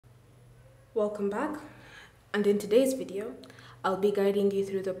Welcome back, and in today's video I'll be guiding you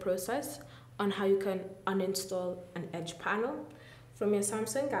through the process on how you can uninstall an Edge panel from your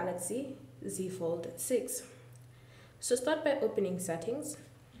Samsung Galaxy Z Fold 6. So start by opening Settings,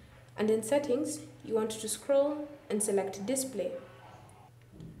 and in Settings you want to scroll and select Display.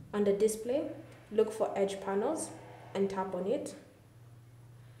 Under Display, look for Edge panels and tap on it.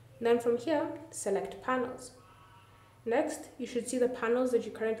 Then from here, select Panels. Next, you should see the panels that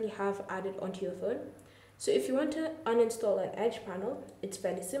you currently have added onto your phone. So if you want to uninstall an Edge panel, it's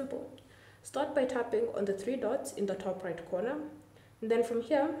fairly simple. Start by tapping on the three dots in the top right corner. And then from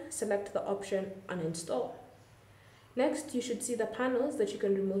here, select the option Uninstall. Next, you should see the panels that you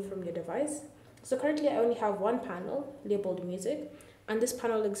can remove from your device. So currently I only have one panel labeled Music, and this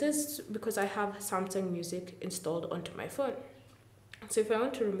panel exists because I have Samsung Music installed onto my phone. So if I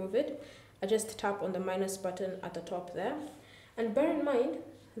want to remove it, I just tap on the minus button at the top there. And bear in mind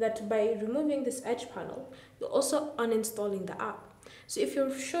that by removing this Edge panel, you're also uninstalling the app. So if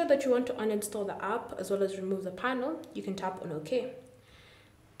you're sure that you want to uninstall the app as well as remove the panel, you can tap on OK.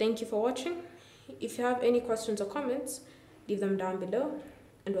 Thank you for watching. If you have any questions or comments, leave them down below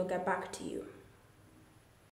and we'll get back to you.